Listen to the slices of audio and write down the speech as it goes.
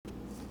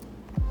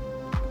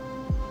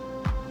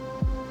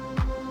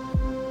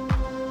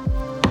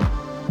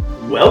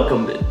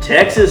Welcome to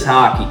Texas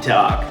Hockey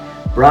Talk,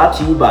 brought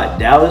to you by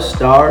Dallas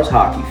Stars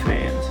hockey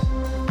fans.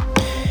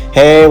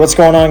 Hey, what's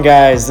going on,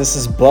 guys? This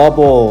is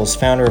Bubbles,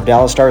 founder of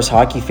Dallas Stars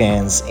Hockey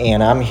Fans,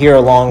 and I'm here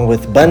along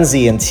with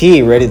Bunzy and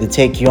T, ready to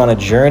take you on a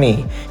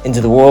journey into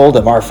the world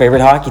of our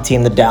favorite hockey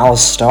team, the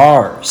Dallas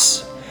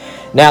Stars.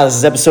 Now, this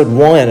is episode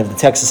 1 of the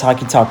Texas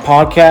Hockey Talk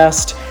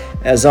podcast.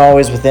 As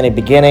always, within a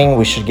beginning,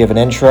 we should give an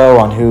intro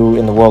on who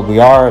in the world we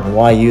are and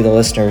why you, the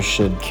listeners,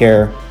 should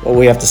care what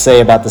we have to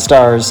say about the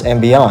Stars and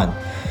beyond.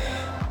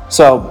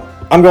 So,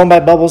 I'm going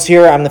by Bubbles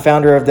here. I'm the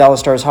founder of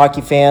Dallas Stars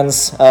Hockey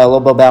Fans. A little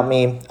bit about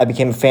me. I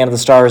became a fan of the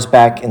Stars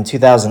back in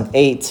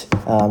 2008.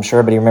 I'm sure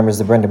everybody remembers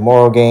the Brendan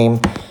Morrow game.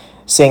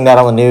 Seeing that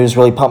on the news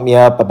really pumped me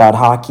up about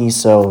hockey.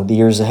 So the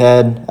years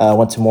ahead,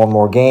 went to more and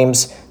more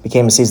games.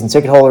 Became a season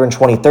ticket holder in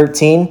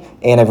 2013.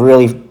 And I've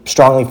really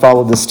strongly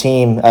followed this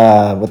team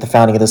with the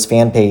founding of this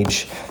fan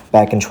page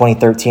back in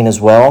 2013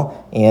 as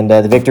well. And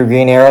the Victor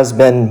Green era has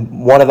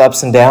been one of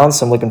ups and downs.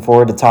 So I'm looking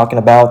forward to talking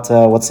about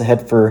what's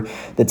ahead for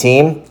the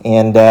team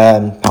and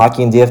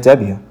hockey and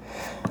DFW.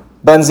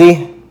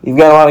 Bunzy, you've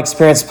got a lot of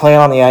experience playing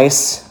on the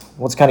ice.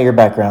 What's kind of your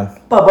background?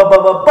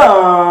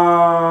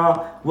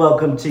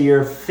 Welcome to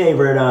your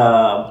favorite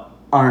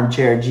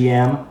armchair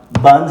GM,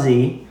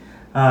 Bunzy.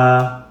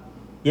 I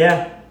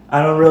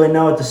don't really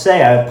know what to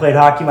say. I've played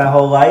hockey my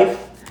whole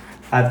life.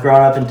 I've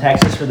grown up in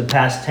Texas for the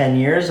past 10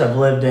 years. I've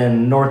lived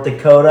in North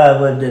Dakota.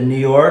 I've lived in New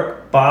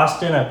York,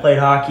 Boston. I've played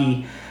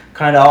hockey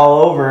kind of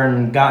all over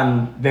and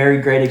gotten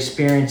very great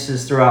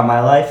experiences throughout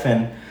my life,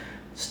 and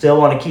still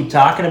want to keep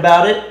talking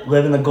about it,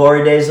 live in the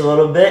glory days a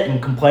little bit,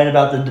 and complain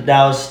about the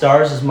Dallas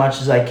Stars as much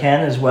as I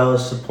can, as well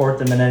as support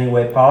them in any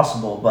way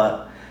possible.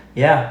 But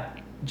yeah,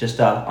 just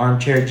an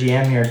armchair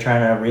GM here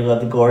trying to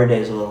relive the glory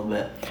days a little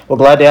bit. Well,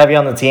 glad to have you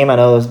on the team. I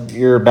know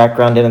your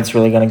background in it's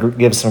really going to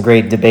give some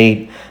great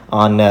debate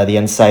on the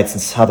insights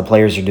and how the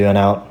players are doing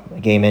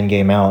out, game in,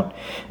 game out.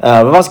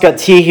 We've also got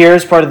T here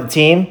as part of the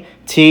team.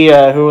 T,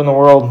 who in the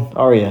world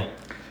are you?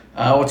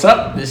 What's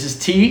up? This is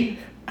T.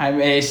 I've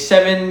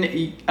been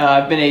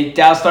a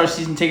Dallas Stars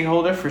season ticket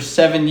holder for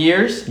 7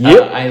 years.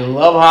 Yep. I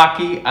love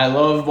hockey. I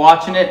love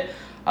watching it.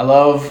 I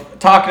love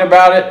talking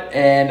about it,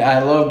 and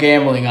I love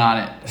gambling on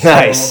it.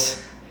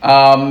 Nice.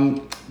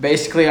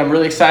 Basically, I'm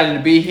really excited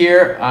to be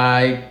here.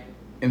 I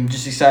am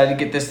just excited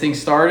to get this thing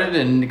started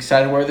and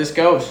excited where this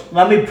goes.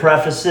 Let me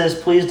preface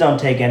this. Please don't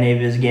take any of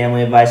his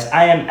gambling advice.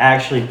 I am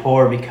actually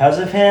poor because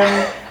of him.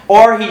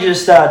 Or he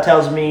just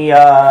tells me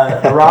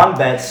the wrong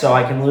bets so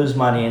I can lose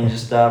money and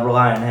just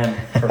rely on him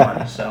for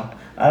money. So,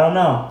 I don't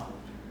know.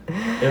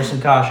 There's some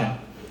caution.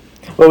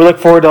 Well, we look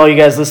forward to all you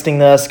guys listening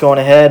to us going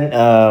ahead.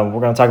 We're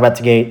going to talk about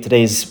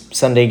today's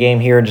Sunday game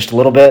here in just a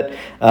little bit.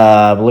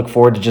 We look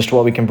forward to just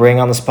what we can bring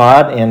on the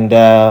spot, and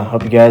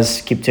hope you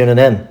guys keep tuning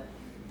in.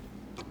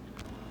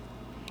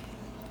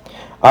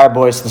 All right,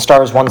 boys. The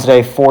Stars won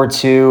today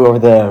 4-2 over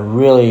the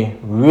really,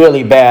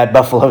 really bad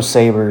Buffalo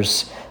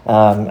Sabres.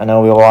 I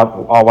know we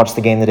all watched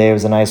the game today. It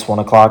was a nice 1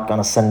 o'clock on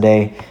a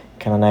Sunday.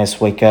 Kind of nice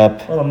wake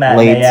up. A little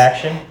matinee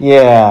action.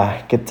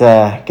 Yeah, get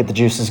the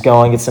juices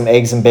going. Get some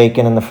eggs and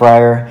bacon in the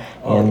fryer,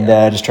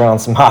 just turn on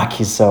some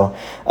hockey. So,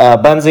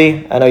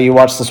 Bunzy, I know you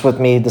watched this with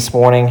me this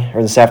morning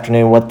or this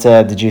afternoon. What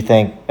did you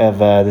think of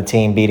the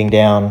team beating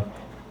down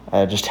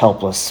just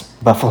helpless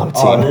Buffalo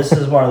team? Oh, this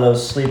is one of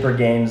those sleeper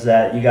games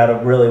that you got to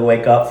really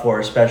wake up for,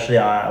 especially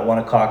at 1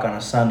 o'clock on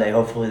a Sunday.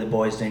 Hopefully the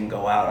boys didn't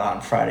go out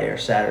on Friday or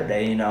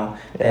Saturday. You know,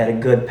 they had a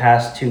good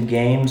past 2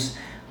 games.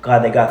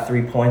 Glad they got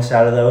 3 points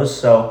out of those.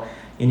 So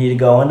you need to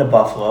go into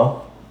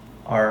Buffalo,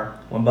 or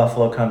when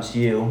Buffalo comes to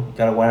you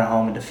got to win at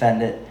home and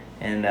defend it.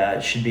 And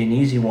it should be an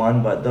easy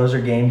one, but those are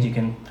games you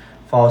can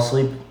fall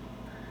asleep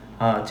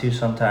to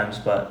sometimes.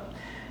 But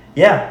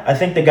yeah, I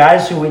think the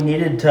guys who we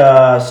needed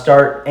to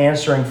start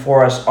answering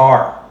for us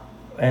are,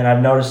 and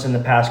I've noticed in the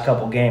past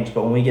couple games,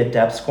 but when we get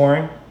depth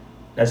scoring,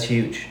 that's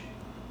huge.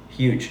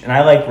 Huge. And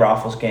I like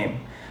Raffles' game.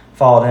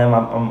 Followed him.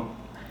 I'm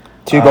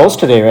 2 goals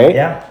today, right?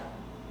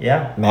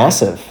 Yeah.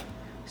 Massive.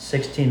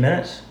 16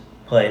 minutes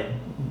played.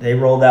 They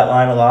rolled that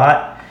line a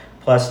lot,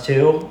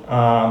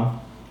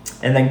 +2.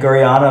 And then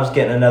Gurrianov's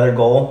getting another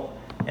goal.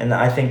 And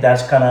I think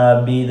that's going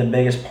to be the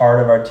biggest part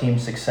of our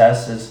team's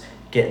success is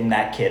getting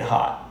that kid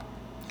hot.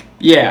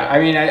 Yeah, I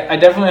mean, I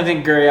definitely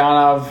think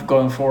Gurrianov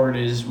going forward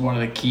is one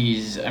of the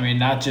keys. I mean,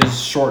 not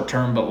just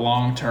short-term, but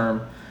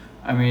long-term.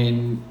 I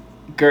mean,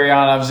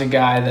 Gurrianov's a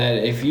guy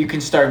that if you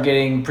can start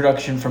getting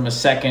production from a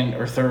second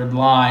or third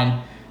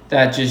line,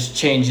 that just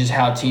changes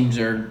how teams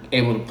are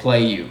able to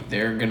play you.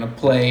 They're going to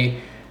play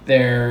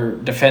their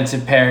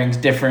defensive pairings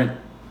different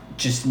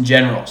just in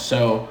general.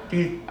 So, Do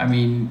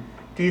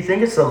you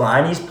think it's the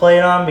line he's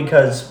playing on?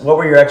 Because what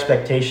were your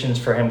expectations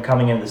for him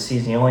coming into the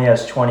season? He only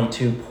has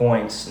 22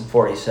 points in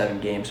 47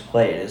 games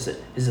played. Is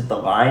it the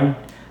line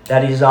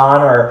that he's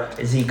on, or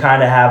is he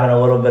kind of having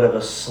a little bit of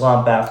a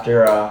slump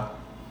after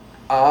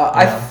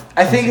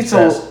I think it's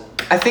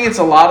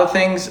a lot of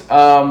things.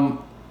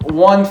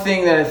 One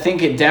thing that I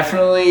think it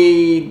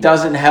definitely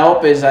doesn't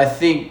help is I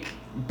think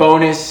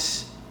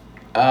Bonus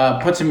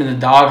puts him in the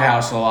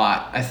doghouse a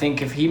lot. I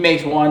think if he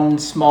makes one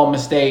small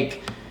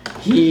mistake,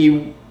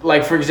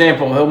 for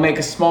example, he'll make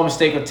a small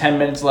mistake with 10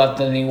 minutes left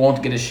and he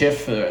won't get a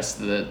shift for the rest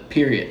of the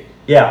period.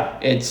 Yeah.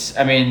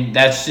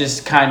 That's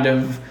just kind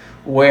of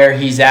where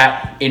he's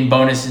at in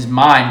Bonus's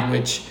mind,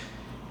 which,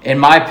 in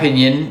my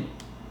opinion,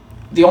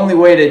 the only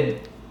way to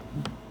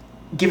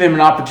give him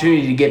an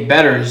opportunity to get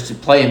better is to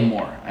play him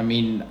more.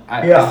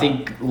 I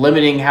think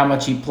limiting how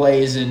much he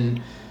plays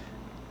and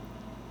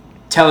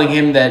telling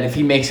him that if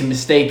he makes a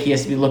mistake, he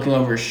has to be looking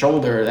over his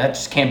shoulder, that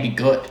just can't be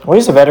good. Well,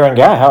 he's a veteran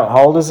guy.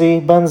 How old is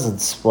he, Buns?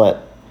 It's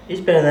what? He's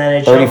been in the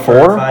NHL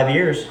 34? for 5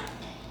 years.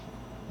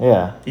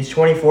 Yeah. He's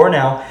 24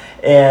 now,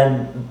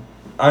 and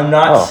I'm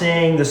not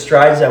seeing the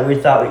strides that we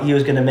thought he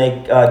was going to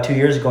make 2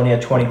 years ago when he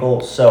had 20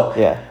 goals. So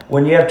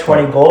when you have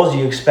 20 goals,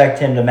 you expect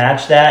him to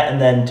match that and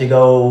then to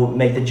go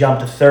make the jump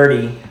to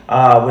 30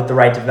 with the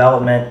right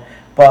development.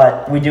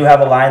 But we do have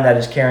a line that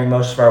is carrying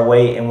most of our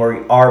weight, and we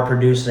are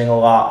producing a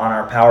lot on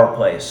our power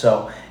play.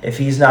 So if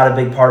he's not a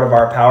big part of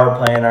our power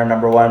play and our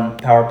number one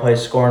power play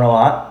scoring a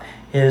lot,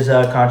 his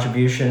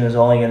contribution is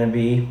only going to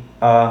be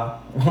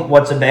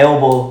what's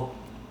available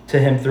to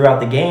him throughout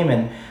the game.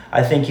 And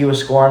I think he was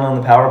scoring on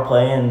the power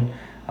play and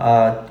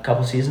a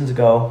couple seasons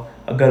ago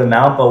a good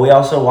amount. But we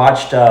also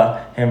watched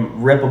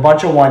him rip a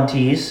bunch of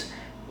 1-Ts,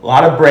 a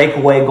lot of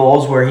breakaway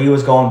goals where he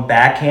was going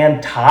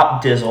backhand,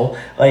 top dizzle,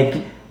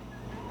 like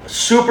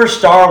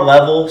superstar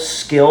level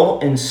skill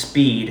and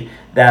speed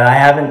that I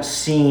haven't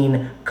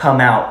seen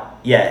come out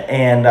yet.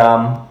 And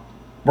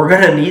we're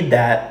going to need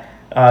that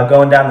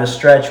going down the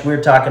stretch. We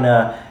were talking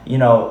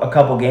a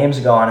couple games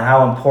ago on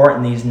how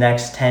important these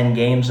next 10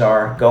 games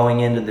are going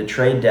into the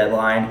trade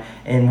deadline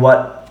and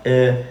what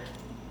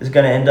is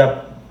going to end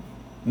up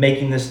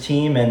making this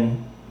team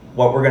and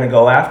what we're going to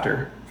go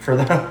after for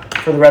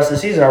the rest of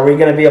the season. Are we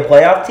going to be a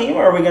playoff team,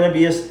 or are we going to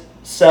be a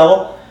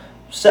sell?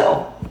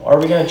 Are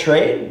we going to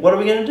trade? What are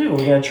we going to do? Are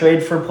we going to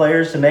trade for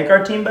players to make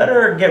our team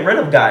better or get rid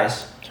of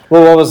guys?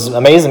 Well, what was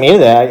amazing to me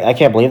today, I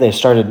can't believe they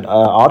started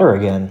Otter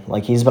again.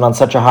 Like, he's been on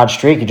such a hot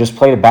streak. He just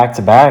played it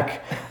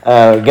back-to-back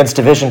against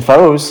division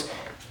foes.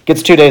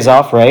 Gets 2 days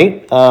off,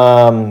 right?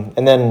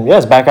 And then,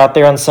 he's back out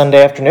there on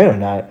Sunday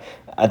afternoon.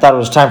 I thought it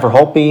was time for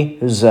Holtby,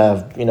 who's,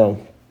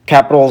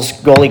 Capitals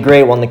goalie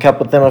great, won the cup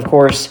with them, of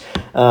course,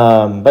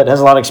 but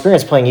has a lot of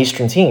experience playing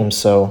Eastern teams.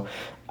 So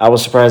I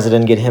was surprised they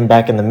didn't get him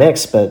back in the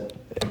mix, but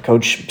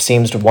Coach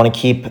seems to want to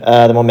keep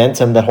the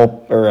momentum that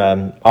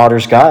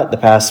Otter's got the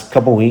past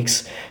couple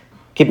weeks.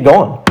 Keep it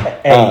going.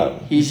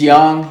 He's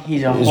young.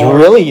 He's horse.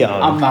 Really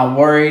young. I'm not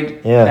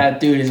worried. Yeah. That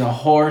dude is a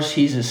horse.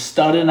 He's a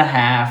stud and a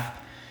half.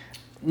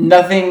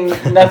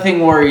 Nothing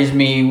worries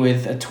me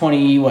with a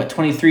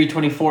 23,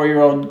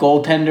 24-year-old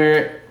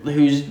goaltender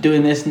who's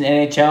doing this in the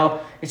NHL.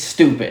 It's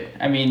stupid.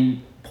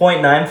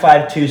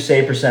 .952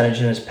 save percentage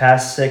in his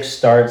past 6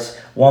 starts,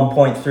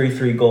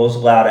 1.33 goals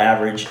allowed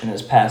average in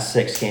his past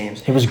 6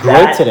 games. He was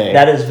great today.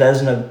 That is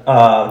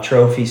Vezina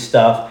Trophy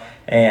stuff,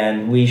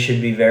 and we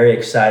should be very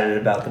excited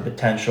about the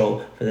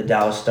potential for the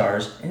Dallas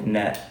Stars in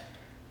net.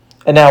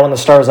 And now when the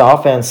Stars'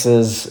 offense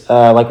is,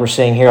 like we're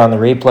seeing here on the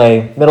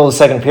replay, middle of the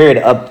second period,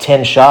 up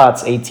 10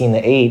 shots,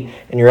 18-8,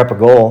 and you're up a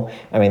goal.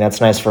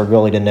 That's nice for a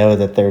goalie to know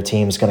that their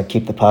team's going to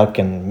keep the puck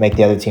and make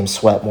the other team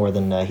sweat more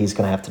than he's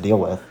going to have to deal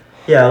with.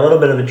 Yeah, a little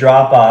bit of a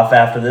drop-off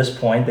after this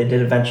point. They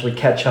did eventually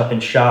catch up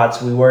in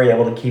shots. We were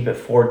able to keep it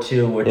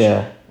 4-2, which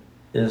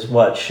is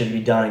what should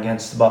be done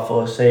against the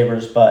Buffalo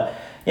Sabres. But,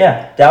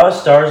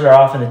 Dallas Stars are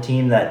often a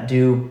team that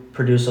do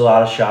produce a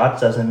lot of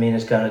shots. Doesn't mean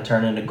it's going to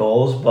turn into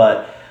goals,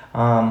 but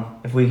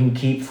if we can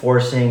keep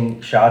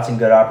forcing shots and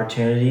good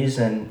opportunities,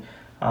 and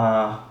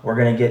we're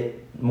going to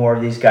get more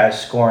of these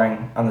guys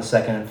scoring on the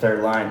second and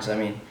third lines.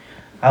 I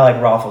like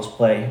Raffl's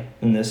play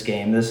in this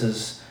game. This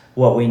is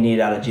what we need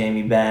out of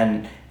Jamie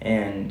Benn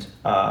and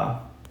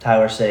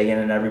Tyler Seguin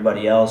and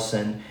everybody else,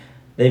 and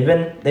they've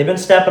been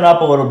stepping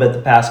up a little bit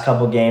the past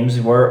couple games.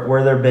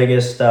 We're their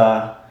biggest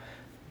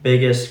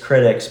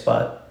critics,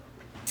 but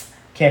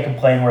can't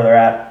complain where they're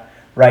at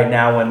right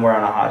now when we're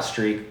on a hot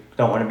streak.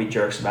 Don't want to be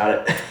jerks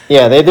about it.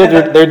 Yeah, they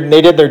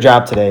did their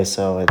job today,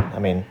 so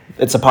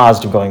it's a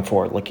positive going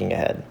forward, looking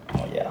ahead.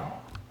 Oh yeah,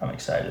 I'm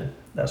excited.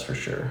 That's for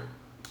sure.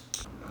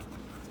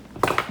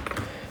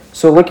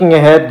 So looking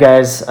ahead,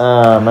 guys,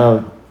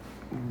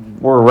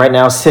 we're right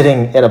now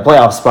sitting in a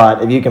playoff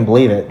spot, if you can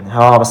believe it.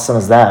 How awesome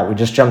is that? We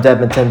just jumped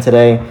Edmonton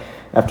today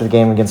after the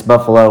game against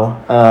Buffalo,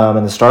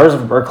 and the Stars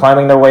are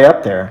climbing their way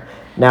up there.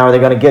 Now, are they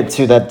going to get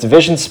to that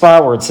division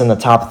spot where it's in the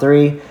top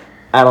 3?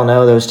 I don't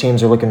know. Those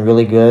teams are looking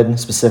really good,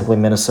 specifically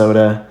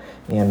Minnesota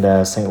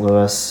and St.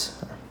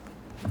 Louis.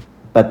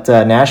 But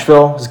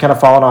Nashville has kind of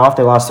fallen off.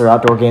 They lost their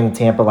outdoor game to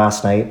Tampa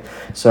last night.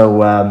 So,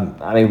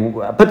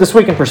 put this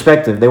week in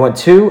perspective. They went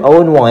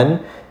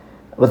 2-0-1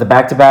 with a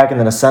back-to-back and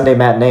then a Sunday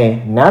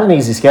matinee. Not an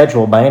easy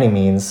schedule by any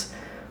means.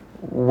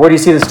 Where do you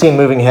see this team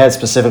moving ahead,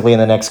 specifically in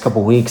the next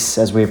couple weeks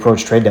as we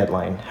approach trade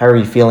deadline? How are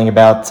you feeling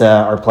about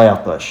our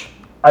playoff push?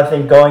 I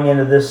think going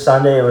into this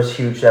Sunday, it was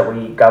huge that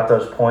we got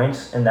those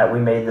points and that we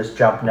made this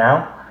jump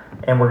now,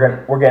 and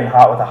we're getting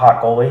hot with a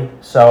hot goalie.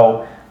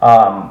 So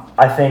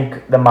I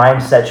think the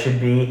mindset should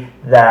be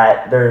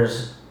that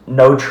there's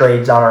no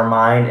trades on our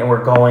mind and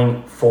we're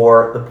going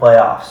for the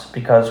playoffs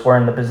because we're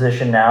in the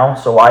position now.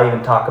 So why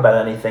even talk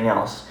about anything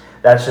else?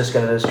 That's just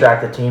going to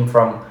distract the team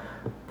from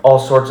all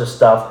sorts of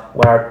stuff.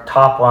 When our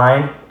top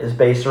line is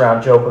based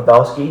around Joe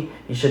Pavelski,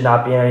 he should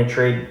not be in any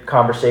trade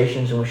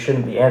conversations and we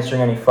shouldn't be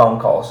answering any phone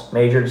calls.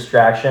 Major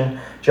distraction.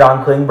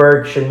 John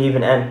Klingberg shouldn't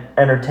even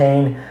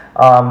entertain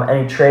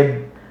any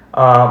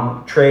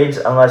trades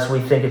unless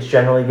we think it's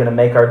generally going to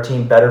make our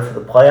team better for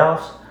the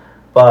playoffs.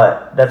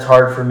 But that's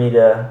hard for me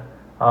to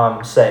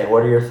say.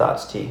 What are your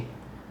thoughts, T?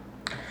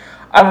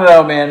 I don't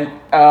know,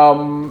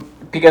 man.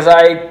 Because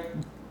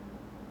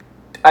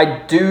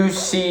I do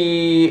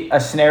see a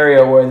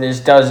scenario where this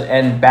does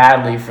end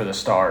badly for the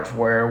Stars,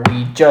 where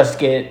we just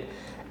get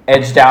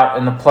edged out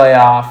in the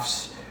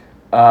playoffs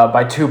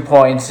by 2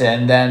 points,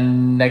 and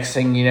then next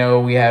thing you know,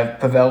 we have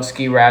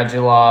Pavelski,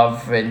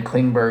 Radulov, and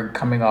Klingberg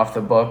coming off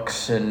the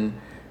books and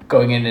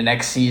going into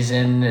next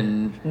season,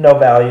 and no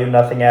value,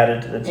 nothing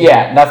added to the team.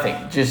 Yeah, nothing.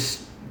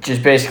 Just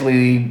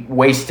basically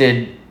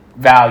wasted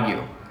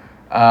value.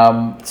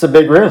 It's a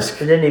big risk.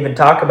 We didn't even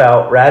talk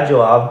about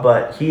Radulov,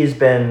 but he's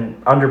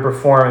been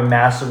underperforming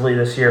massively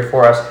this year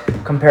for us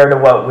compared to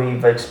what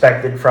we've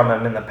expected from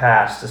him in the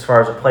past. As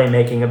far as a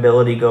playmaking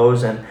ability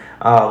goes and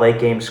late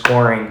game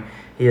scoring,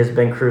 he has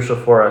been crucial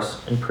for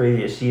us in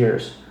previous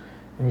years.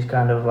 And he's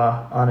kind of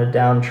on a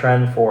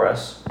downtrend for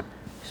us,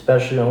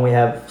 especially when we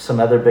have some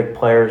other big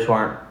players who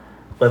aren't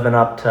living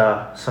up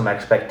to some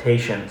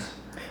expectations.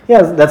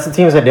 Yeah, that's the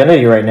team's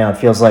identity right now. It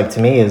feels like to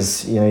me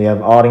is you have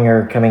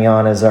Ottinger coming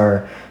on as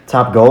our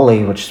top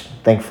goalie, which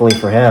thankfully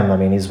for him, I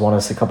mean he's won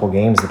us a couple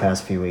games the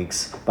past few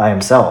weeks by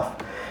himself.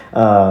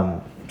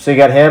 So you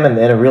got him and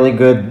a really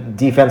good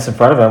defense in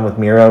front of him with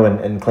Miro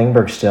and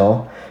Klingberg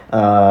still. Then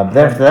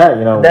after that,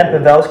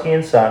 then Pavelski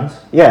and Sons.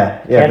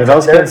 Yeah,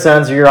 Pavelski and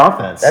Sons are your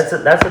offense. That's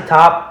a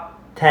top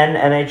 10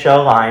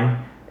 NHL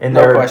line, and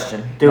No they're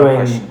question.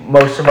 doing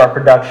most of our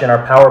production.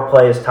 Our power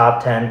play is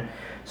top 10,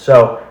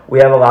 so we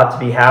have a lot to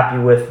be happy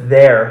with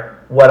there.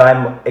 What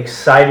I'm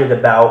excited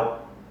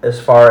about as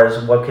far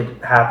as what could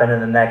happen in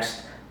the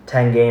next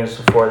 10 games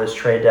before this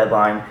trade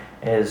deadline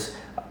is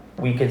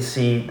we could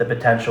see the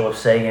potential of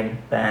Sagan,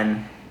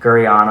 Ben,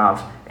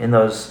 Gurianov, and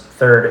those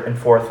third and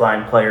fourth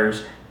line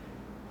players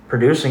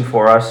producing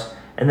for us.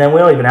 And then we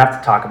don't even have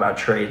to talk about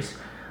trades.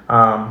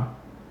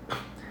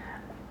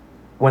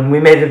 When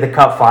we made it to the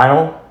Cup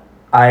final,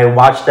 I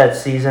watched that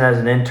season as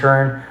an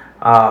intern,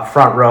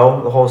 front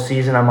row the whole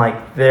season. I'm like,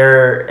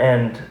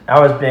 and I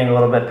was being a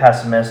little bit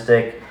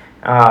pessimistic,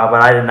 but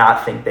I did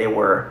not think they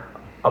were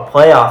a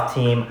playoff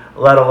team,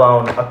 let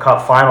alone a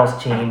Cup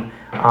Finals team.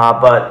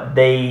 But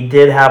they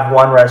did have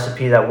one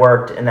recipe that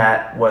worked, and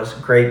that was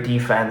great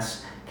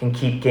defense, can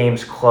keep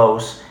games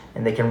close,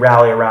 and they can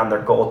rally around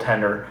their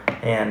goaltender,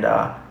 and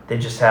they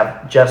just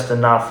have just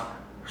enough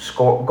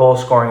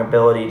goal-scoring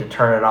ability to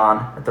turn it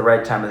on at the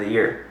right time of the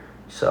year.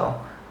 So,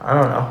 I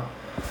don't know.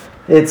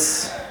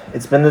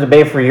 It's been the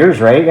debate for years,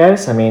 right,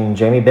 guys? I mean,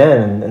 Jamie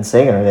Benn and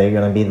Sagan, are they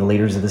going to be the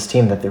leaders of this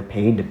team that they're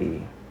paid to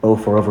be?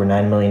 Both for over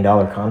 $9 million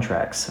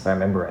contracts, if I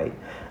remember right.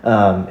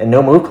 And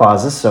no move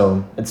clauses,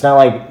 so it's not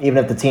like even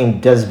if the team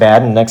does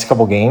bad in the next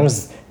couple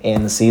games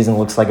and the season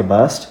looks like a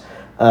bust,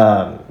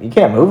 you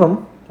can't move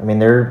them. I mean,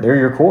 they're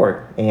your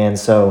core. And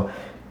so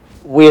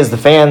we as the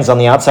fans on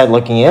the outside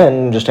looking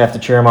in just have to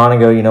cheer them on and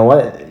go, you know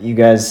what, you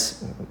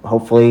guys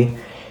hopefully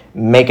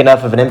make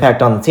enough of an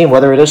impact on the team,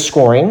 whether it is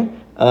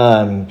scoring,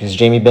 because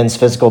Jamie Benn's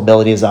physical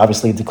ability has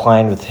obviously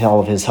declined with all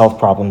of his health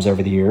problems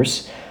over the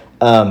years.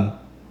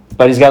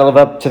 But he's got to live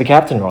up to the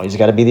captain role. He's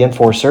got to be the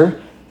enforcer.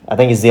 I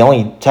think he's the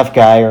only tough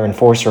guy or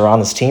enforcer on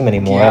this team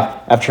anymore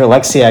after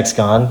Alexiak's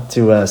gone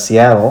to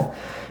Seattle.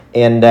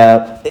 And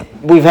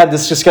we've had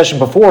this discussion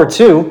before,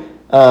 too,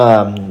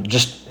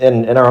 just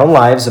in our own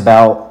lives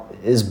about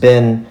is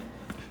Ben,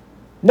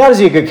 not is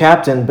he a good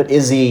captain, but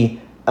is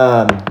he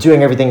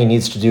doing everything he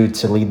needs to do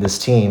to lead this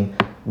team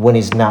when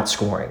he's not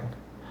scoring?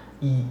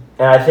 And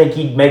I think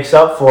he makes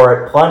up for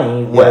it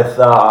plenty with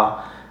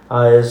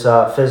his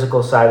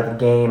physical side of the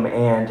game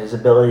and his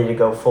ability to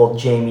go full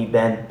Jamie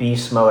Benn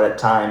beast mode at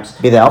times.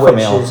 Be the alpha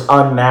male. Which is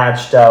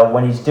unmatched.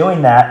 When he's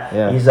doing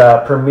that, he's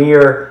a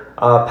premier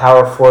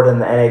power forward in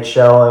the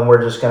NHL, and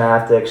we're just going to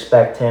have to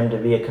expect him to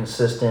be a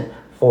consistent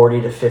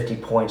 40 to 50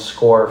 point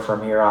scorer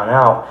from here on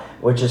out,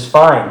 which is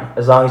fine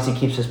as long as he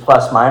keeps his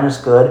plus minus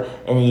good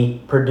and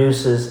he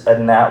produces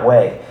in that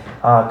way.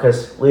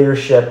 Because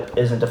leadership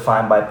isn't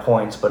defined by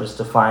points, but it's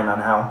defined on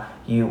how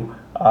you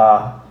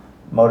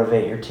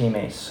motivate your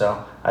teammates.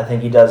 So I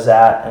think he does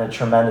that in a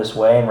tremendous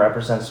way and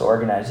represents the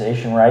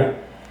organization right.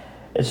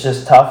 It's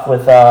just tough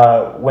with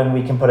when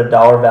we can put a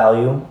dollar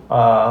value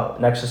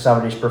next to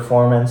somebody's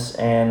performance,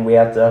 and we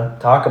have to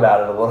talk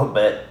about it a little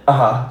bit.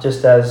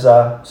 Just as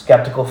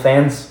skeptical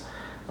fans,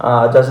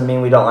 it doesn't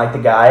mean we don't like the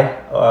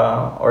guy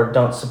or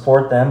don't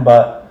support them,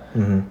 but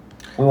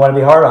we want to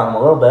be hard on him a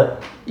little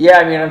bit. Yeah,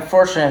 I mean,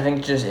 unfortunately, I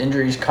think just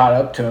injuries caught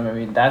up to him. I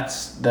mean,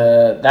 that's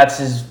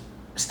his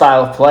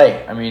style of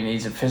play. I mean,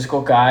 he's a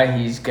physical guy.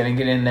 He's gonna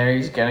get in there.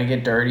 He's gonna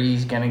get dirty.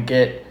 He's gonna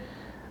get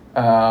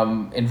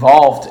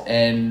involved.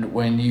 And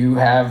when you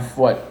have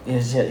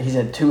he's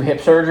had 2 hip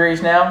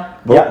surgeries now.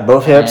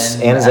 Both hips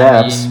and his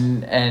abs.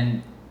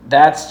 And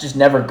that's just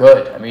never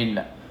good. I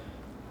mean,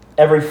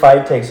 every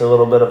fight takes a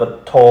little bit of a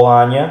toll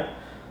on you.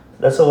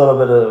 That's a little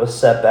bit of a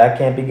setback.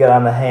 Can't be good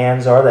on the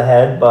hands or the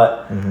head,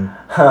 but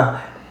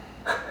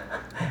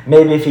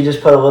maybe if you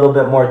just put a little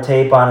bit more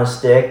tape on his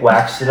stick,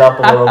 wax it up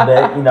a little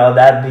bit,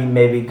 that'd be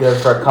maybe good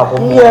for a couple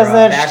more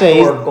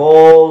backdoor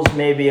goals,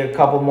 maybe a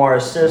couple more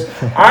assists.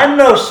 I'm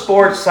no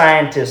sports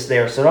scientist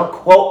there, so don't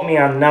quote me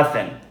on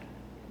nothing,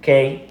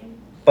 okay?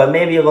 But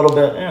maybe a little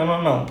bit, I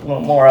don't know, a little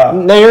more.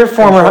 No, you're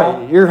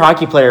you're a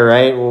hockey player,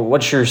 right? Well,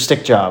 what's your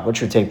stick job? What's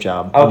your tape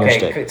job?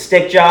 Okay,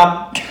 stick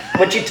job.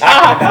 What you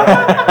talking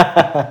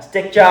about?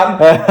 Stick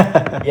job?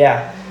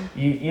 Yeah,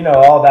 you know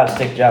all about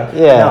stick job.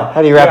 Yeah. No,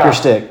 how do you wrap your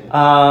stick?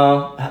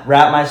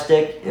 Wrap my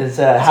stick is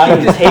how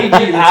do you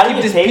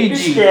tape your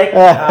stick?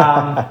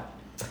 A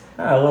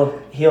little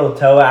heel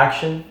toe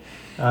action.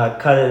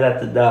 Cut it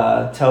at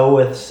the toe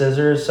with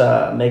scissors.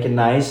 Make it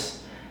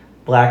nice.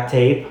 Black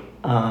tape.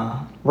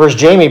 Whereas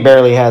Jamie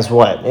barely has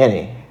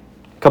any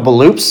couple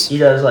loops. He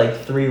does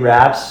like 3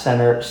 wraps,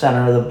 center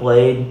of the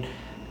blade.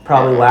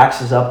 Probably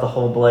waxes up the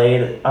whole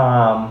blade.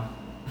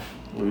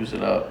 Lose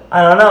it up.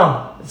 I don't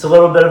know. It's a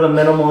little bit of a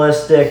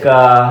minimalistic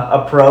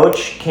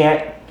approach.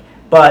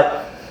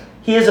 But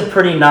he is a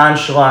pretty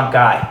nonchalant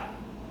guy.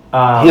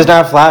 He's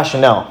not flashy,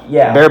 no.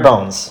 Yeah. Bare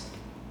bones.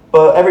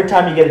 But every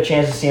time you get a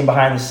chance to see him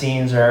behind the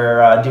scenes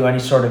or do any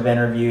sort of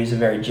interview, he's a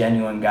very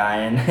genuine guy,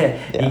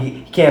 and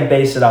you can't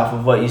base it off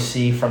of what you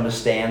see from the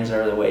stands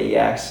or the way he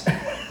acts.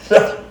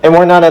 And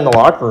we're not in the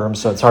locker room,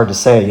 so it's hard to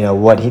say,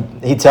 what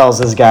he tells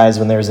his guys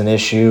when there's an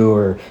issue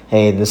or,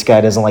 hey, this guy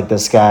doesn't like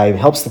this guy. It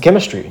helps the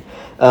chemistry.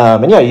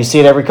 You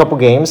see it every couple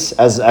games,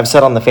 as I've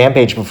said on the fan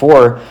page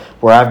before,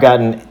 where I've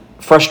gotten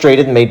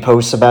frustrated and made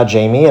posts about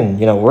Jamie and,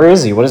 where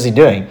is he? What is he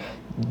doing?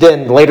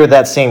 Then later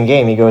that same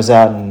game, he goes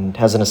out and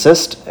has an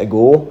assist, a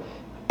goal,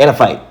 and a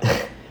fight.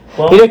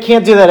 Well, he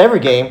can't do that every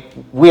game.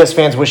 We as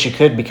fans wish he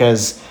could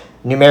because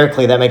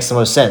numerically that makes the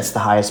most sense. The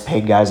highest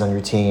paid guys on your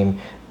team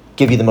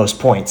give you the most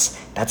points.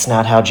 That's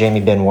not how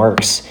Jamie Benn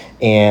works.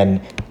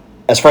 And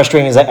as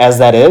frustrating as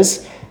that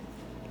is,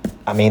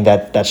 I mean,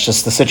 that's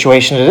just the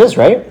situation it is,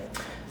 right?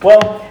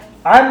 Well,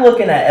 I'm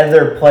looking at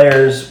other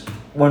players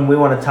when we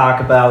want to talk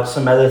about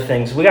some other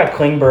things. We got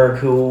Klingberg,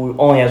 who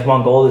only has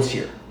 1 goal this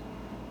year.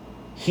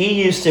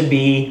 He used to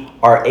be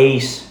our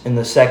ace in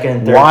the second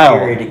and third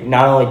period,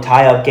 not only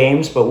tie up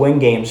games, but win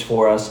games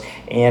for us.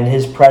 And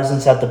his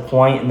presence at the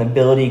point and the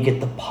ability to get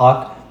the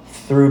puck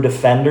through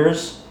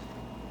defenders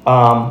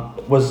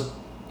was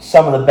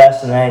some of the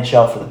best in the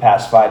NHL for the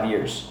past 5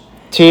 years.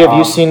 T, have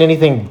you seen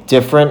anything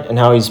different in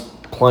how he's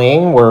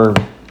playing where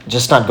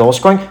just not goal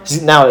scoring?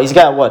 Now, he's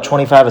got,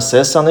 25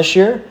 assists on this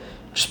year?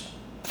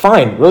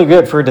 Fine, really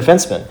good for a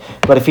defenseman.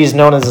 But if he's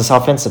known as this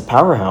offensive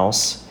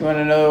powerhouse... You want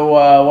to know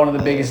one of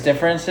the biggest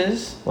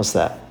differences? What's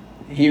that?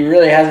 He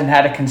really hasn't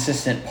had a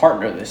consistent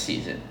partner this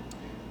season.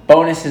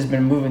 Bonus has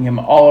been moving him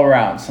all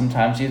around.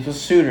 Sometimes he's with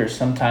Suter.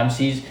 Sometimes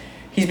he's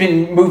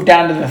been moved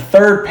down to the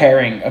 3rd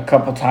pairing a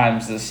couple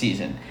times this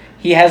season.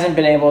 He hasn't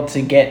been able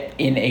to get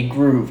in a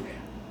groove.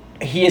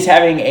 He is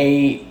having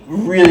a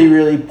really,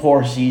 really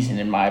poor season,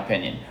 in my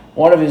opinion.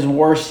 One of his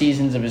worst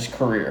seasons of his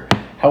career.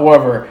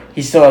 However,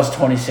 he still has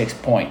 26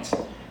 points.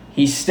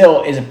 He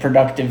still is a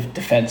productive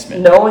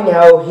defenseman. Knowing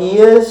how he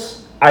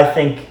is, I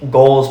think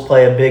goals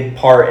play a big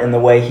part in the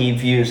way he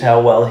views how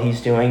well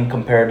he's doing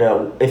compared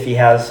to if he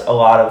has a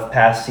lot of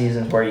past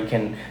seasons where you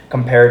can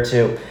compare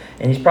to.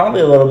 And he's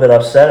probably a little bit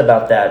upset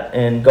about that.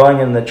 And going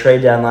in the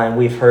trade deadline,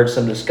 we've heard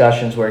some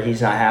discussions where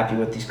he's not happy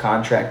with these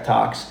contract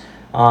talks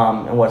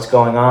and what's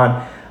going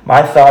on.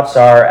 My thoughts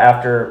are,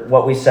 after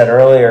what we said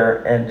earlier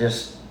and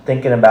just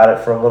thinking about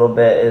it for a little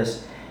bit,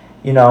 is,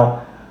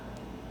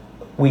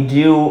 we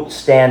do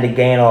stand to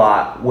gain a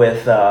lot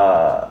with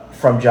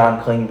from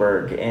John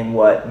Klingberg and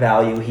what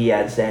value he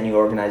adds to any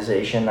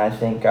organization. I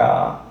think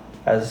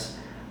as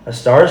a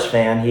Stars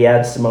fan, he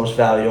adds the most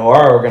value to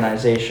our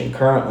organization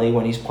currently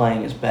when he's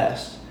playing his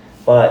best.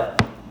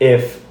 But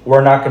if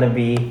we're not going to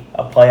be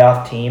a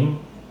playoff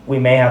team, we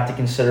may have to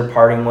consider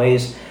parting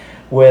ways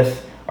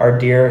with our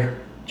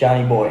dear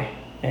Johnny Boy.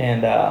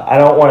 And I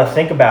don't want to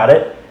think about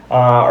it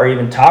or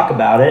even talk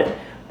about it,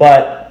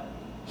 but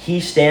he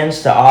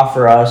stands to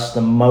offer us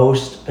the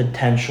most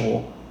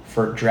potential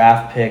for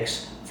draft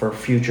picks, for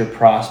future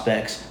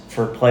prospects,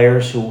 for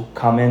players who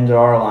come into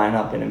our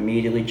lineup and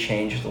immediately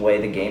change the way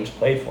the game's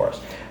played for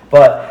us.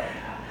 But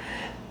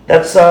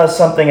that's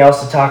something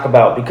else to talk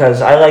about,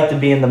 because I like to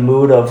be in the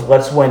mood of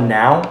let's win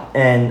now,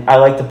 and I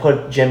like to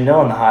put Jim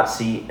Nill in the hot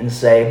seat and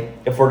say,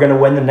 if we're going to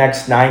win the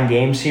next 9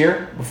 games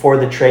here before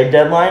the trade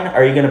deadline,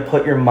 are you going to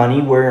put your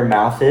money where your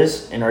mouth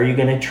is, and are you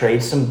going to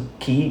trade some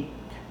key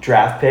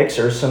draft picks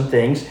or some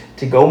things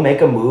to go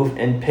make a move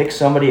and pick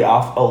somebody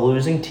off a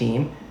losing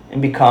team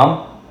and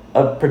become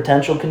a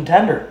potential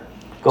contender?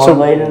 going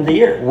late in the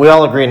year. We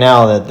all agree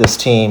now that this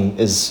team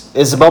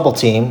is a bubble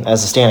team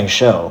as a standing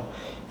show,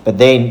 but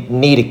they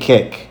need a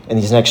kick in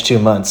these next 2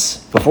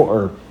 months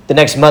or the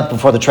next month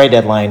before the trade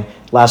deadline.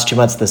 Last 2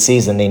 months of the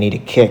season, they need a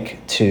kick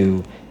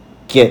to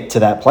get to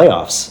that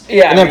playoffs.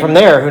 Yeah, and then from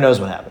there, who knows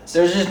what happens?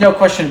 There's just no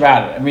question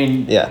about it. I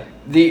mean, yeah.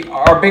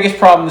 Our biggest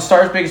problem, the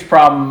Stars' biggest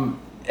problem,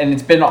 and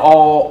it's been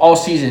all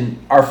season,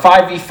 our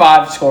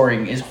 5v5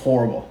 scoring is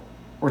horrible.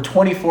 We're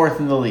 24th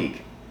in the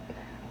league.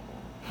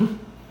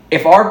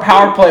 If our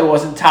power play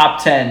wasn't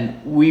top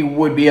 10, we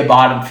would be a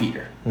bottom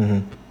feeder.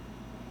 Mm-hmm.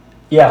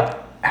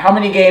 Yeah. How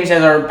many games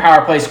has our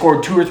power play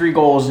scored 2 or 3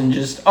 goals and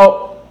just, we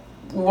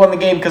won the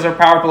game because our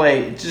power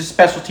play, it's just a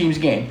special teams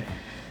game.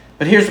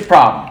 But here's the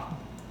problem.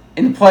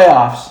 In the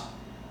playoffs,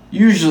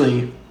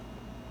 usually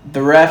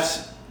the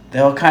refs,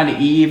 they'll kind of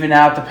even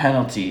out the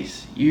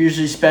penalties.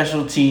 Usually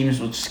special teams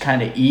will just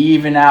kind of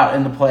even out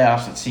in the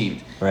playoffs, it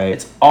seems. Right.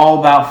 It's all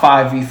about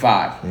 5v5.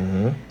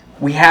 Mm-hmm.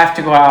 We have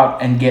to go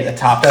out and get a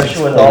top Especially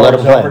 6. with all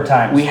those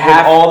overtimes. We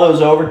have all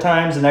those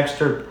overtimes and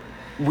extra.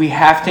 We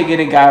have to get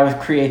a guy with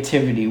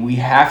creativity. We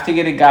have to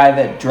get a guy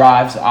that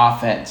drives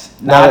offense.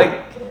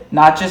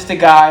 Not just a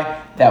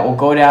guy that will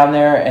go down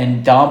there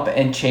and dump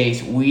and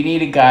chase. We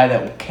need a guy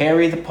that will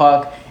carry the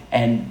puck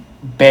and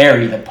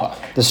bury the puck.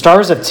 The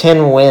Stars have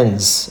 10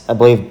 wins, I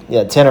believe,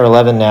 10 or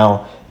 11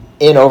 now,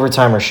 in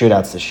overtime or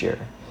shootouts this year.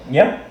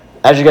 Yep.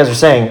 As you guys are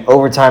saying,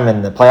 overtime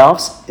in the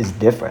playoffs is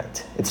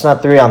different. It's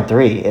not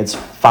 3-on-3, it's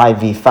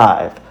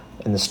 5v5,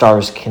 and the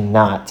Stars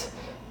cannot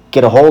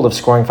get a hold of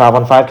scoring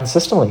 5-on-5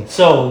 consistently.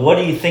 So, what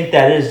do you think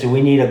that is? Do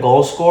we need a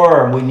goal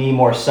scorer, or we need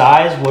more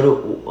size?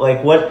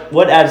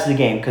 What adds to the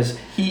game? Because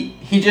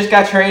he just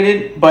got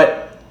traded,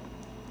 but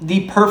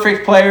the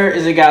perfect player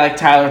is a guy like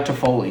Tyler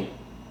Toffoli.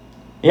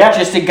 Yeah,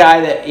 just a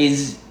guy that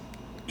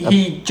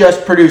he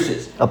just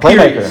produces. A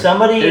playmaker.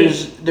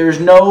 There's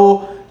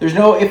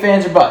no ifs,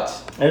 ands, or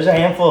buts. There's a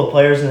handful of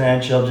players in the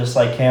NHL just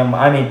like him.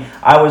 I mean,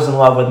 I was in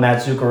love with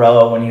Matt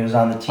Zuccarello when he was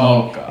on the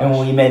team, and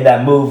when we made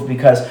that move,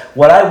 because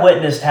what I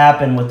witnessed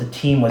happen with the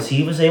team was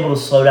he was able to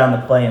slow down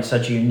the play in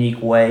such a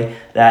unique way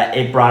that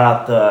it brought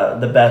out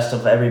the best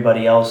of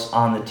everybody else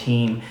on the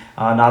team,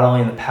 not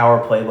only in the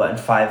power play but in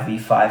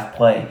 5v5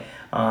 play.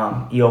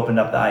 He opened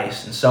up the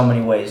ice in so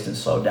many ways and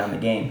slowed down the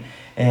game.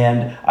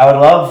 And I would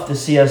love to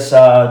see us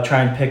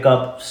try and pick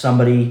up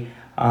somebody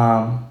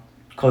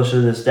closer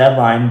to this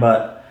deadline,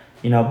 but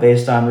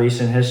based on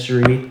recent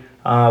history,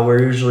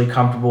 we're usually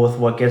comfortable with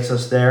what gets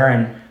us there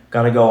and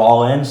got to go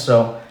all in.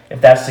 So if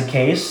that's the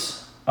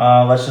case,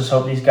 let's just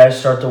hope these guys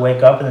start to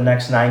wake up in the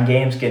next 9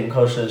 games, getting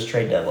closer to this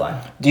trade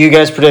deadline. Do you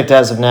guys predict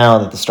as of now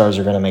that the Stars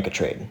are going to make a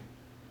trade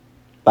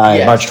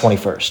by March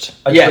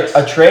 21st?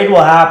 A trade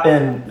will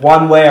happen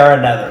one way or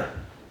another.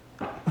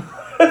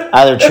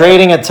 Either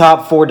trading a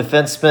top 4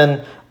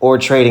 defenseman or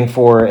trading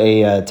for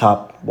a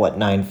top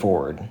 9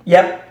 forward.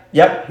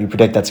 Yep. You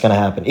predict that's going to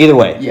happen. Either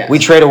way, yes. We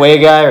trade away a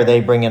guy or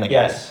they bring in a guy.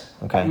 Yes.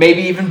 Okay.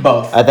 Maybe even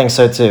both. I think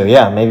so too.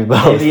 Yeah, maybe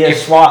both. Maybe a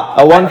swap.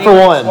 A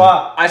 1-for-1.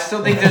 Swap. I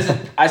still think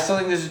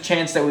there's a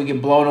chance that we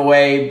get blown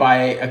away by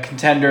a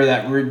contender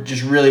that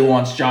just really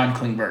wants John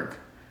Klingberg.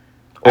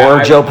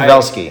 Or Joe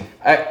Pavelski.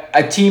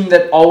 A team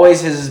that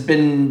always has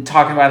been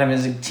talking about him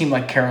is a team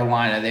like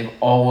Carolina. They've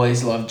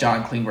always loved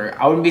John Klingberg.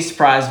 I wouldn't be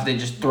surprised if they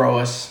just throw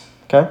us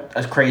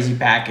a crazy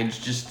package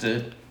just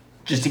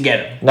to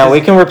get him. Now,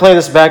 we can replay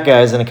this back,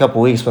 guys, in a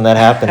couple weeks when that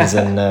happens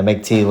and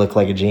make T look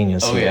like a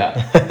genius. Oh,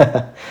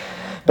 yeah.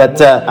 But,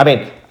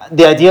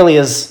 the ideally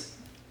is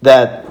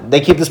that they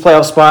keep this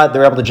playoff spot.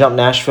 They're able to jump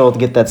Nashville to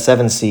get that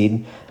 7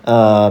 seed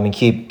and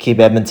keep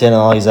Edmonton and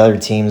all these other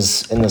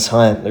teams in this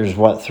hunt. There's,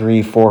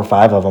 3, 4,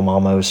 5 of them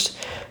almost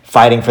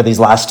fighting for these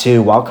last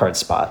 2 wildcard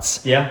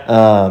spots.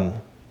 Yeah.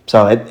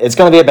 So it's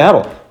going to be a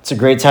battle. It's a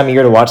great time of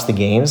year to watch the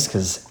games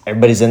because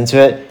everybody's into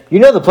it.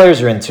 The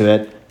players are into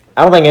it.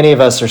 I don't think any of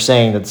us are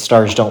saying that the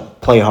Stars don't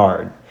play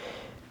hard.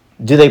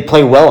 Do they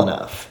play well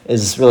enough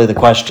is really the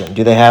question.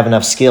 Do they have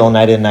enough skill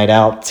night in, night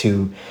out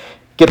to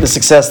get the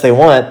success they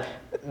want?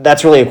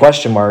 That's really a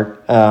question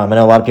mark. I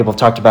know a lot of people have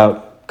talked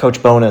about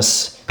Coach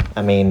Bonus.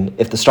 I mean,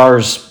 if the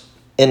Stars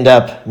end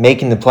up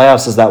making the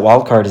playoffs as that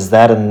wild card, is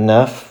that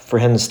enough for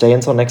him to stay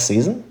until next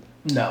season?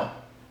 No.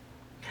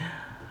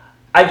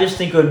 I just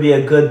think it would be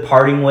a good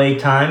parting way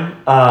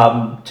time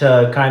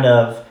to kind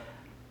of,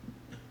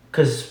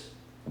 because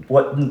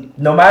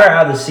no matter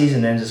how the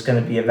season ends, it's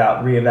going to be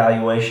about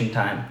reevaluation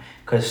time,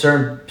 because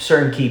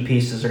certain key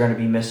pieces are going to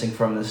be missing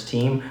from this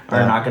team,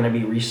 are not going to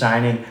be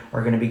re-signing,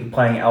 or going to be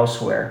playing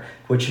elsewhere,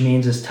 which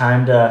means it's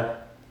time to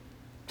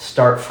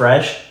start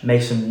fresh,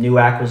 make some new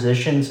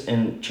acquisitions,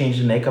 and change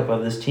the makeup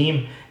of this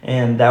team.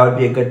 And that would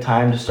be a good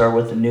time to start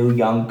with a new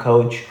young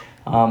coach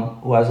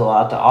who has a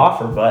lot to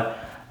offer. But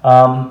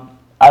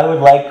I would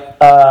like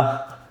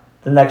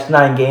the next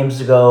 9 games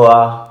to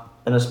go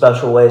in a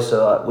special way,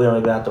 so we don't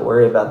even have to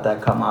worry about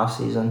that come off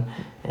season,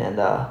 and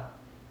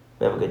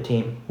we have a good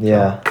team.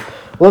 Yeah.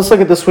 Well, let's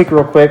look at this week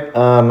real quick.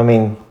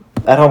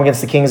 At home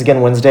against the Kings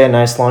again Wednesday, a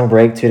nice long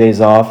break, 2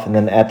 days off, and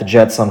then at the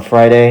Jets on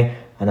Friday.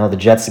 I know the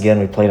Jets, again,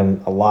 we played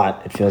them a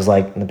lot, it feels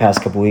like, in the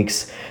past couple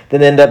weeks.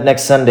 Then end up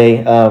next Sunday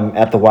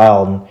at the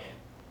Wild.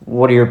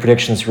 What are your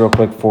predictions real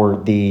quick for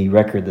the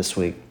record this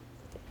week?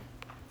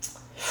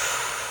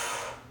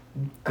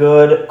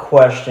 Good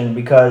question,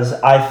 because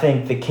I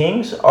think the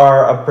Kings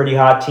are a pretty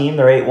hot team.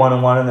 They're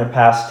 8-1-1 in their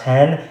past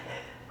 10.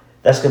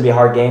 That's going to be a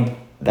hard game.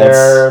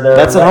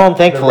 That's at home,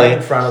 thankfully. They're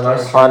right in front of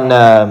us.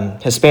 On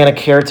Hispanic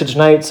Heritage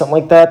Night, something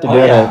like that.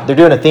 They're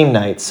doing a theme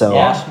night, so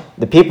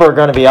the people are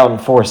going to be out in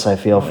force, I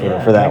feel, for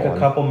that Drink one. a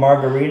couple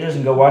margaritas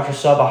and go watch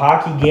yourself a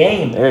hockey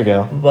game. There you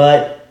go.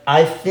 But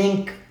I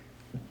think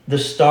the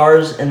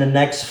Stars in the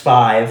next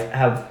 5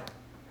 have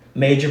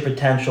major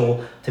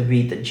potential to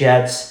beat the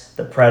Jets,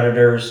 the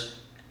Predators,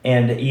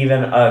 and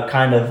even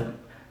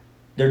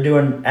they're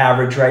doing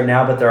average right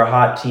now, but they're a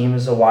hot team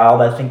as a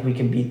Wild. I think we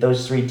can beat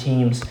those 3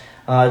 teams.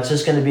 It's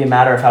just going to be a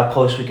matter of how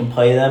close we can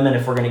play them and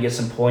if we're going to get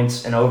some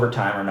points in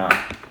overtime or not.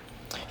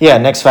 Yeah,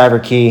 next 5 are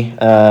key.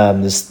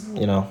 Just,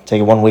 take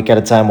it 1 week at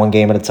a time, 1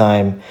 game at a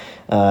time.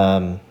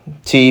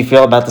 T, you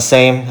feel about the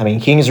same? I mean,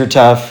 Kings are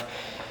tough.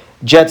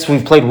 Jets,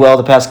 we've played well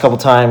the past couple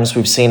times.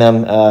 We've seen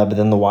them, but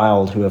then the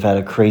Wild, who have had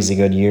a crazy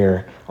good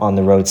year on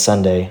the road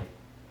Sunday.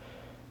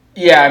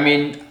 Yeah, I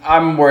mean,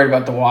 I'm worried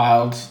about the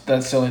Wild.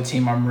 That's the only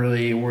team I'm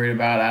really worried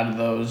about out of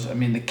those. I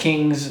mean, the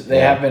Kings, they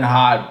have been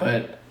hot,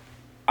 but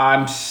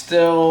I'm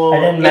still...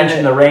 I didn't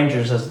mention the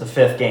Rangers as the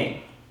 5th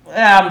game.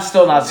 I'm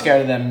still not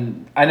scared of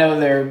them. I know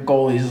their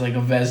goalie's like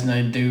a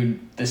Vezina dude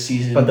this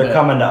season. But they're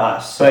coming to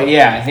us. So. But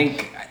yeah, I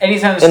think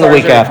anytime the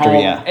Stars are at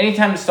home,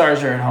 anytime the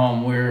Stars are at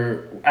home,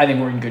 I think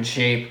we're in good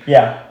shape.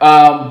 Yeah.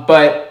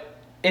 But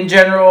in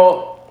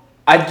general,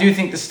 I do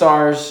think the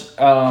Stars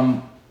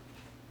are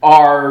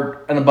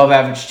an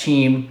above-average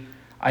team.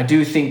 I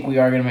do think we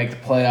are going to make the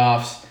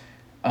playoffs.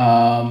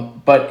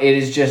 But it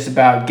is just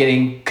about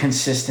getting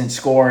consistent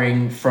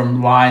scoring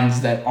from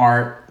lines that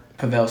aren't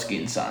Pavelski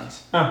and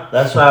Sons.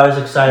 That's what I was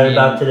excited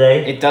about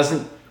today. It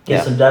doesn't...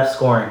 Get some depth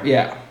scoring.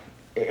 Yeah.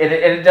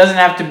 It doesn't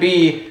have to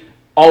be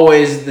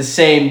always the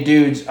same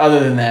dudes other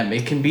than them.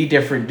 It can be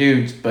different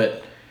dudes,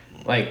 but,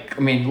 Luke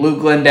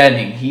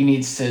Glendening, he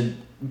needs to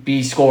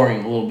be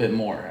scoring a little bit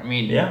more. I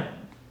mean... Yeah.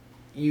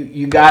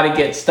 You got to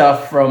get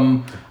stuff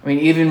from...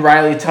 even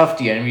Riley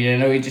Tufte. I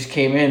know he just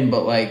came in,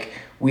 but,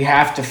 we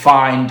have to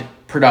find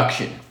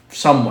production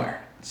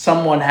somewhere.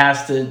 Someone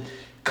has to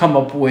come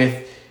up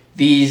with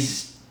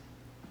these...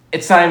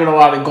 It's not even a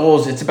lot of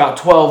goals. It's about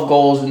 12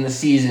 goals in the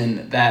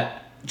season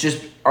that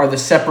just are the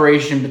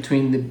separation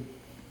between the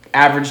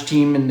average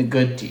team and the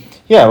good team.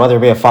 Yeah, whether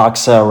it be a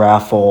Fox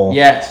raffle.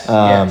 Yes.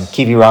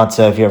 Kiwi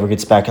Ranta, if he ever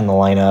gets back in the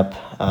lineup.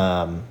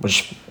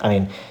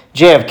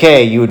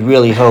 JFK, you would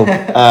really hope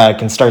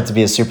can start to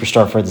be a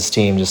superstar for this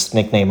team, just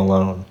nickname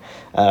alone,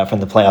 from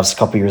the playoffs a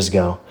couple years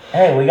ago.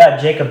 Hey, we got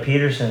Jacob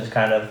Peterson's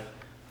kind of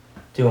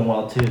doing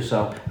well too,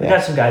 so we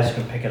got some guys who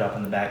can pick it up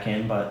in the back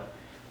end, but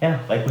yeah,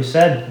 like we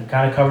said, we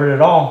kind of covered it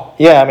all.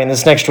 Yeah,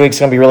 this next week's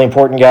going to be really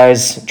important,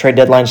 guys. Trade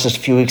deadline's just a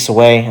few weeks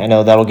away. I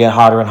know that'll get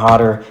hotter and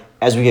hotter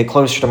as we get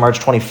closer to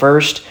March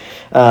 21st.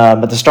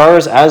 But the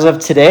Stars, as of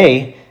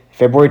today,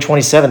 February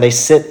 27th, they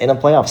sit in a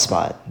playoff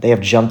spot. They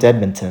have jumped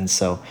Edmonton,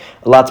 so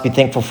a lot to be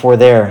thankful for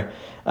there.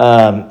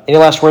 Any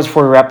last words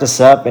before we wrap this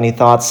up? Any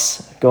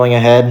thoughts going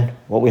ahead,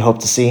 what we hope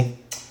to see?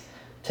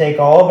 Take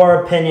all of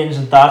our opinions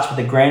and thoughts with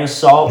a grain of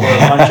salt. We're a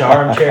bunch of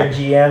armchair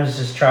GMs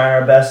just trying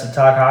our best to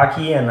talk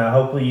hockey, and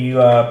hopefully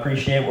you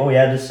appreciate what we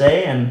had to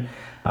say, and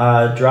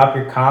drop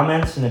your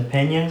comments and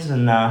opinions,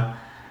 and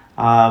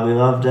we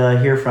love to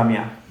hear from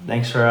you.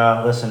 Thanks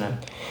for listening.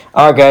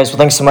 All right, guys. Well,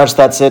 thanks so much.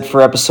 That's it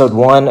for episode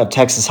 1 of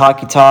Texas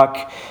Hockey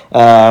Talk.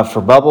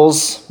 For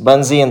Bubbles,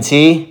 Bunzy, and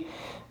T,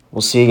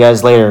 we'll see you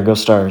guys later. Go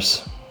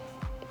Stars.